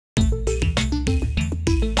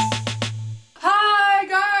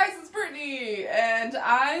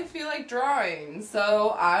drawing,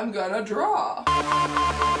 so I'm gonna draw.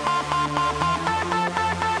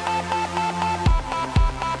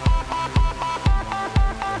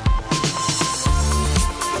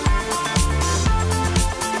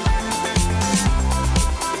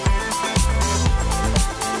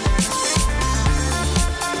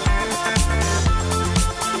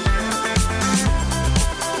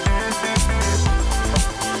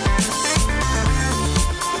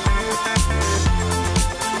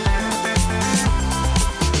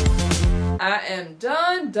 I am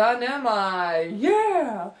done am I,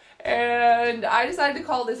 yeah! And I decided to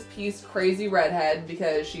call this piece Crazy Redhead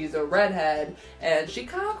because she's a redhead and she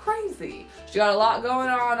kind of crazy. She got a lot going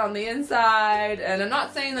on the inside, and I'm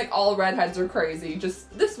not saying like all redheads are crazy,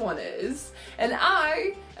 just this one is. And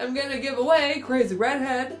I am gonna give away Crazy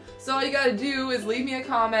Redhead, so all you gotta do is leave me a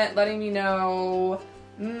comment letting me know,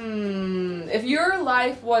 if your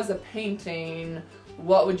life was a painting,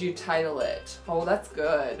 what would you title it? Oh, that's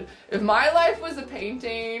good. If my life was a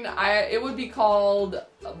painting, it would be called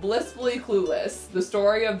Blissfully Clueless, the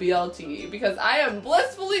story of BLT, because I am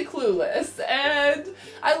blissfully clueless, and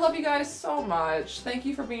I love you guys so much. Thank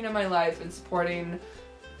you for being in my life and supporting,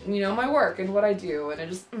 you know, my work and what I do, and I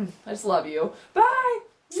just love you. Bye!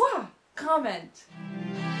 Mwah! Comment.